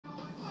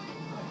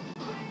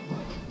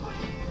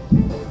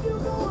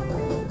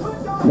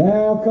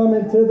Now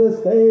coming to the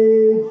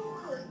stage,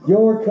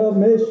 your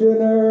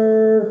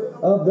commissioner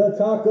of the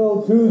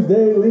Taco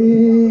Tuesday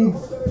League,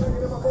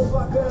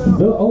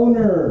 the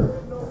owner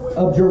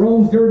of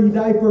Jerome's Dirty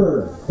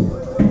Diapers.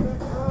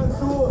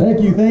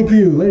 Thank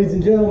you, ladies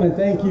and gentlemen,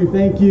 thank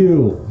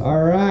you.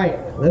 All right,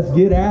 let's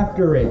get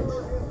after it.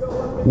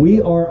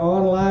 We are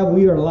on live,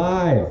 we are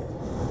live.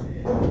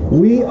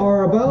 We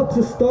are about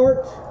to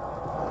start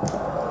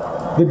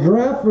the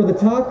draft for the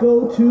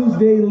Taco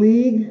Tuesday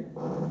League,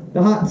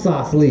 the Hot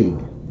Sauce League.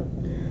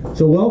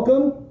 So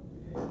welcome,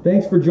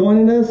 thanks for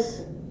joining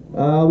us.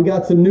 We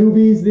got some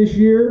newbies this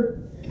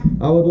year.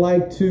 I would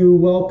like to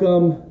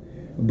welcome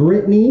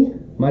Brittany,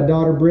 my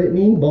daughter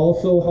Brittany,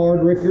 Balso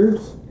Hard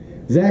Rickers,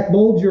 Zach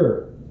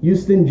Bolger,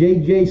 Houston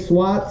JJ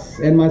Swats,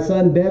 and my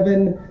son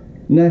Devin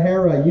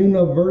Najera,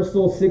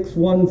 Universal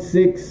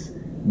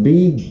 616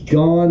 Be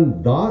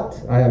Gone Dot.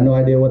 I have no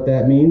idea what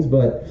that means,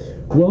 but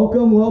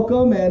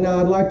welcome, and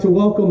I'd like to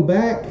welcome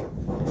back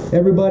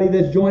everybody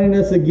that's joining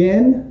us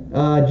again.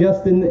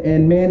 Justin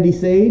and Mandy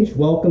Sage,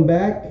 welcome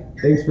back.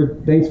 Thanks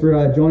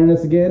for joining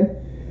us again.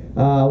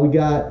 We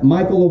got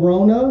Michael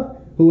Arona,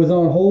 who is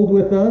on hold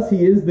with us.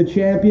 He is the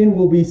champion.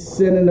 We'll be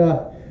doing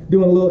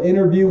a little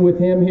interview with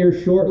him here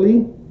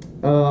shortly.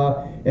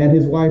 And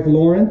his wife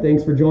Lauren.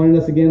 Thanks for joining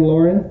us again,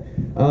 Lauren.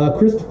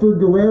 Christopher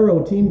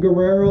Guerrero, Team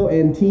Guerrero,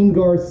 and Team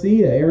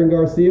Garcia. Aaron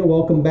Garcia,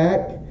 welcome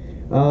back.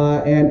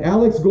 And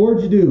Alex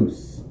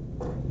Gorgeduce.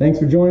 Thanks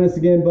for joining us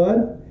again,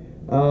 bud.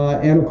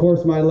 And of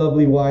course, my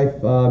lovely wife,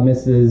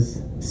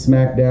 Mrs.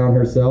 Smackdown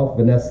herself,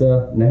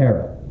 Vanessa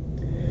Najera.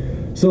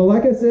 So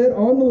like I said,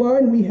 on the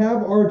line we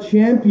have our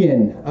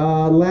champion,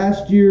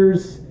 last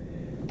year's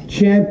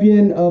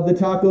champion of the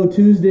Taco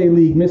Tuesday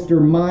League,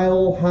 Mr.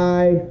 Mile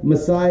High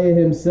Messiah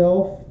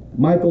himself,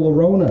 Michael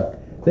Arona.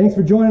 Thanks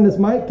for joining us,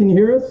 Mike. Can you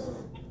hear us?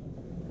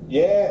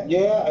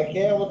 Yeah, I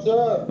can. What's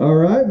up? All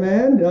right,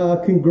 man.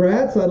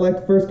 Congrats. I'd like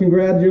to first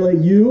congratulate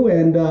you,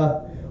 and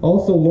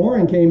also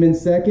Lauren came in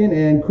second,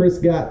 and Chris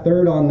got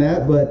third on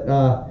that. But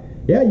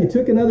yeah, you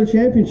took another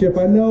championship.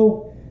 I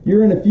know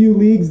you're in a few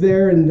leagues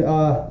there, and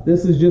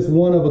this is just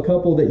one of a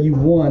couple that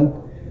you've won.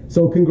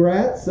 So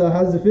congrats.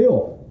 How does it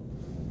feel?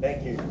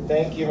 Thank you,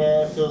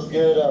 man. It feels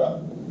good.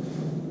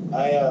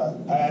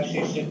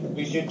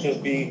 We should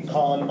just be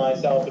calling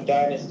myself a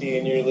dynasty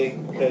in your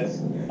league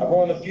because I've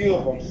won a few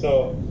of them.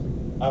 So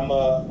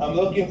I'm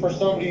looking for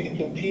somebody to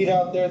compete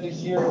out there this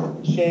year,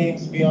 Shaine,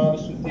 to be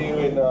honest with you,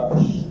 and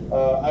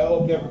I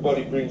hope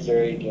everybody brings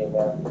their A game,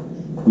 man.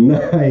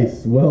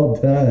 Nice, well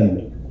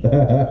done.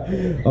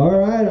 All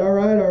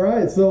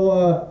right. So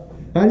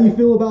how do you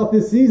feel about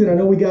this season? I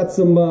know we got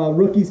some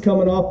rookies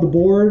coming off the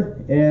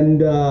board,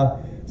 and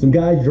some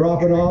guys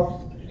dropping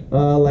off,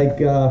 like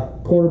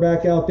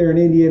quarterback out there in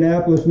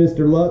Indianapolis,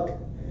 Mr. Luck.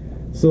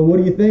 So what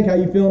do you think? How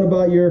you feeling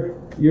about your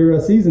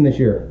season this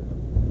year?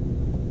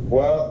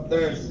 Well,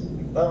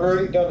 I've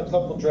already done a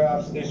couple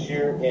drafts this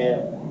year,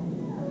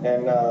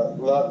 and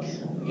Luck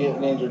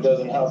getting injured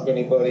doesn't help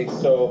anybody.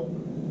 So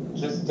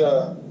just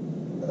a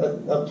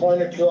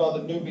pointer to all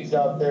the newbies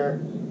out there: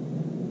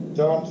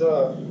 don't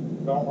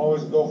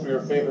always go for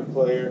your favorite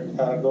player.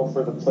 Kind of go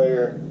for the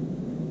player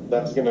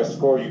that's going to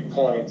score you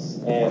points,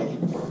 and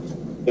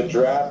the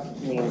draft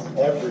means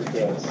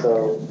everything,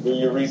 so do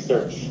your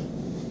research.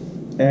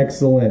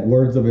 Excellent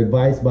words of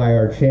advice by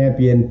our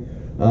champion,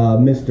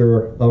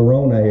 Mr.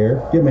 Arona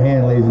here. Give him a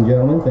hand, ladies and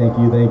gentlemen. Thank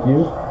you.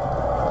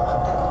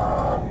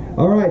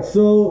 All right,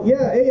 so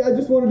yeah, hey, I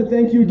just wanted to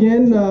thank you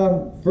again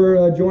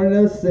for joining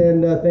us,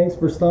 and thanks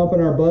for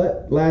stomping our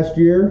butt last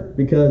year,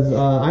 because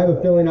I have a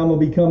feeling I'm going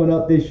to be coming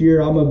up this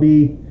year. I'm gonna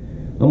be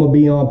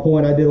on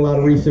point. I did a lot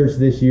of research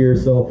this year.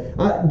 So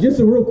just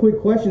a real quick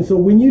question. So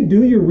when you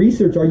do your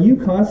research, are you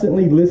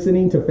constantly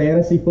listening to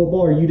fantasy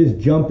football, or you just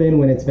jump in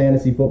when it's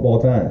fantasy football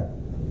time?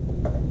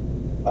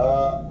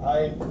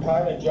 I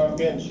kind of jump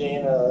in,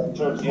 Shaine,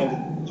 towards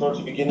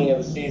the beginning of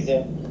the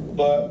season.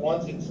 But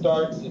once it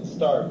starts, it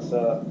starts.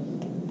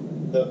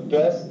 The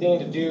best thing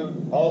to do,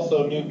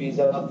 also newbies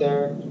out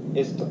there,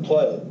 is to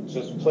play.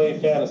 Just play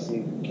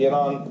fantasy. Get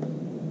on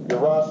the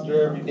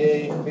roster every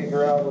day,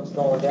 figure out what's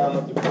going down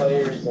with the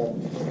players,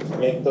 and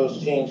make those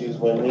changes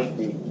when need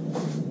be.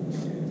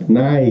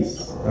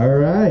 Nice. All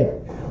right.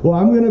 Well,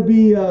 I'm going to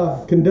be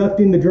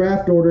conducting the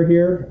draft order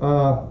here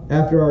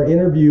after our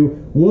interview.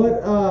 What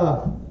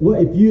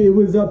if it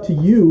was up to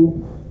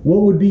you,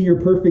 what would be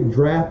your perfect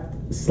draft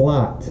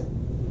slot?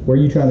 Where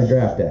are you trying to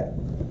draft at?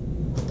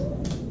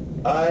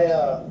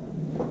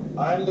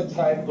 I'm the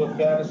type of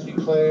fantasy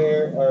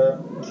player or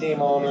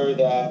team owner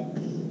that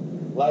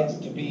likes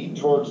to be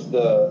towards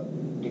the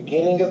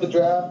beginning of the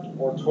draft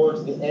or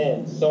towards the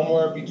end,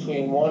 somewhere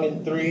between 1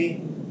 and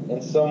 3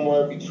 and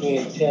somewhere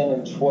between 10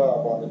 and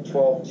 12 on the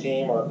 12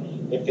 team, or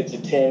if it's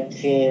a 10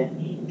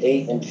 team,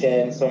 8 and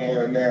 10,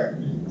 somewhere in there.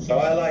 So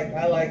I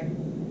like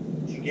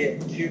to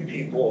get two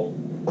people,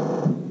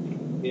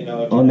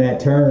 on that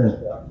turn.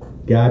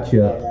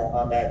 Gotcha.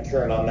 On that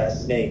turn, on that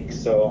snake.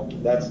 So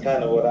that's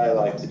kind of what I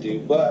like to do.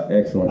 But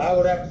Excellent. I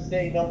would have to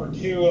say number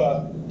 2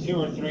 or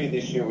 3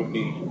 this year would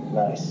be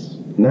nice.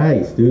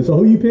 Nice, dude. So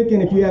who you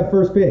picking if you have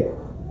first pick?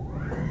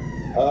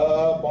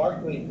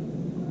 Barkley.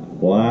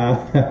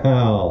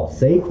 Wow.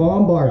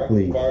 Saquon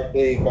Barkley.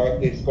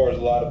 Barkley scores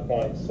a lot of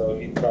points, so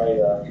he'd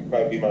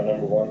probably be my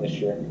number 1 this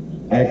year.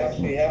 I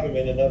actually have him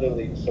in another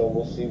league, so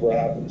we'll see what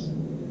happens.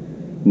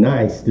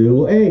 Nice, dude.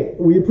 Well, hey,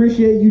 we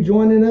appreciate you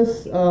joining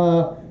us.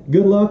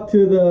 Good luck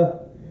to the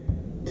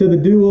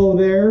duo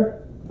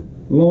there,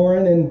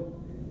 Lauren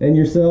and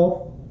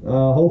yourself.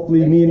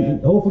 Hopefully me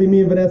and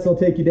Vanessa will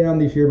take you down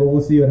this year, but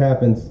we'll see what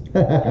happens.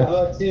 Good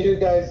luck to you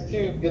guys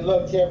too. Good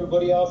luck to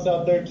everybody else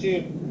out there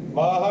too.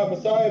 Maha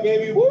Messiah,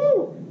 baby.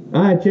 Woo!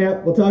 All right,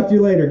 champ. We'll talk to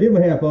you later. Give him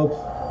a hand, folks.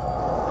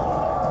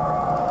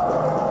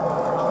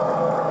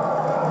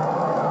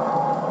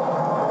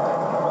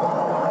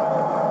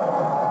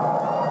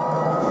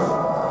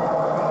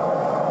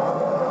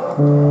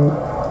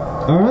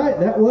 All right,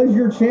 that was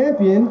your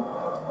champion.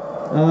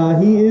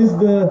 He is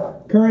the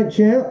current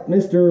champ,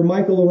 Mr.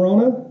 Michael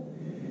Arona.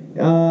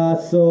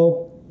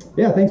 So,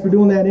 yeah, thanks for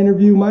doing that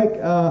interview, Mike.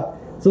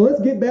 So let's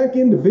get back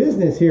into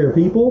business here,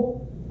 people.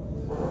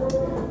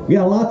 We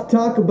got a lot to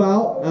talk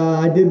about.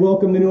 I did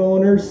welcome the new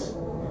owners.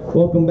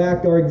 Welcome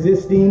back our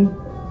existing.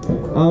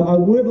 I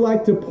would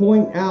like to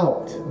point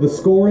out the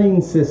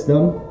scoring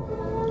system.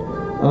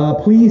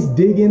 Please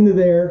dig into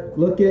there.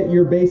 Look at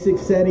your basic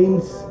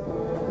settings,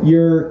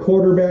 your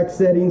quarterback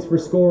settings for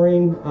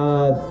scoring.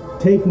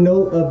 Take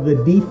note of the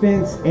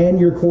defense and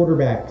your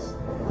quarterbacks.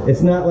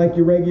 It's not like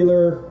your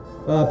regular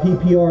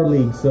PPR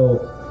league. So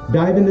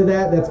dive into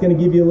that. That's going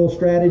to give you a little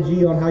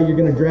strategy on how you're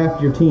going to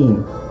draft your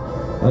team.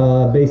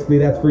 Basically,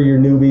 that's for your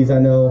newbies. I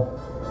know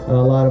a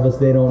lot of us,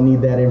 they don't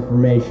need that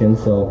information.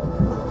 So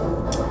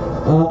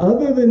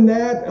other than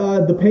that,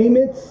 the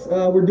payments,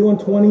 we're doing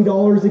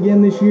 $20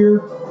 again this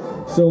year.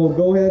 So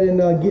go ahead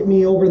and get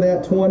me over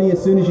that 20 as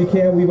soon as you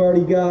can. We've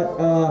already got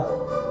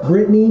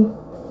Brittany,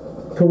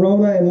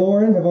 Corona, and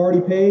Lauren have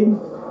already paid.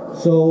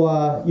 So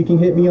you can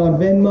hit me on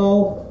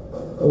Venmo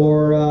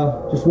or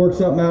just work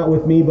something out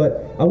with me.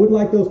 But I would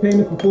like those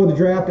payments before the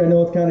draft. I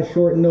know it's kind of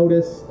short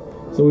notice,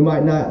 so we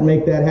might not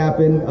make that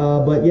happen.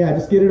 But yeah,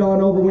 just get it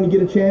on over when you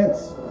get a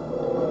chance.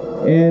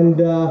 And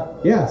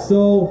yeah,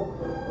 so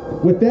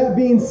with that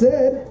being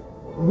said,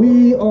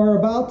 we are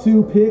about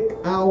to pick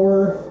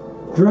our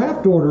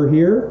draft order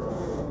here.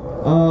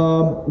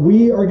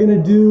 We are going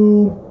to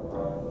do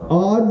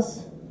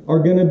odds are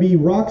going to be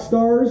rock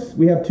stars.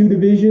 We have 2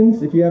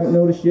 divisions if you haven't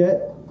noticed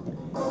yet.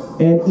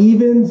 And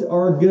evens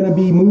are going to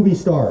be movie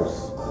stars.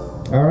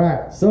 All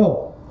right,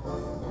 so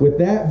with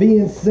that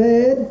being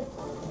said,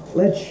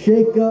 let's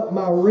shake up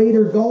my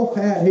Raider golf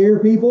hat here,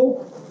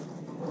 people.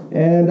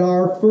 And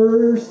our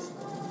first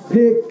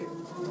pick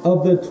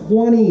of the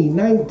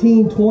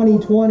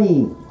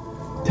 2019-2020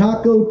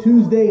 Taco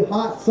Tuesday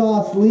Hot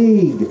Sauce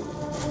League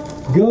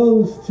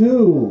goes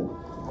to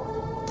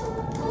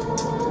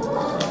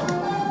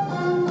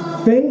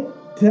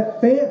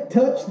Fant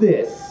Touch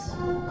This.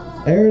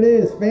 There it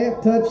is,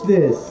 Fant Touch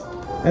This.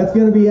 That's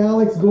going to be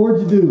Alex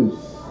Gorgedoos.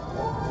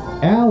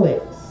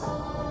 Alex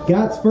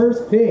got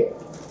first pick.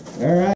 All right.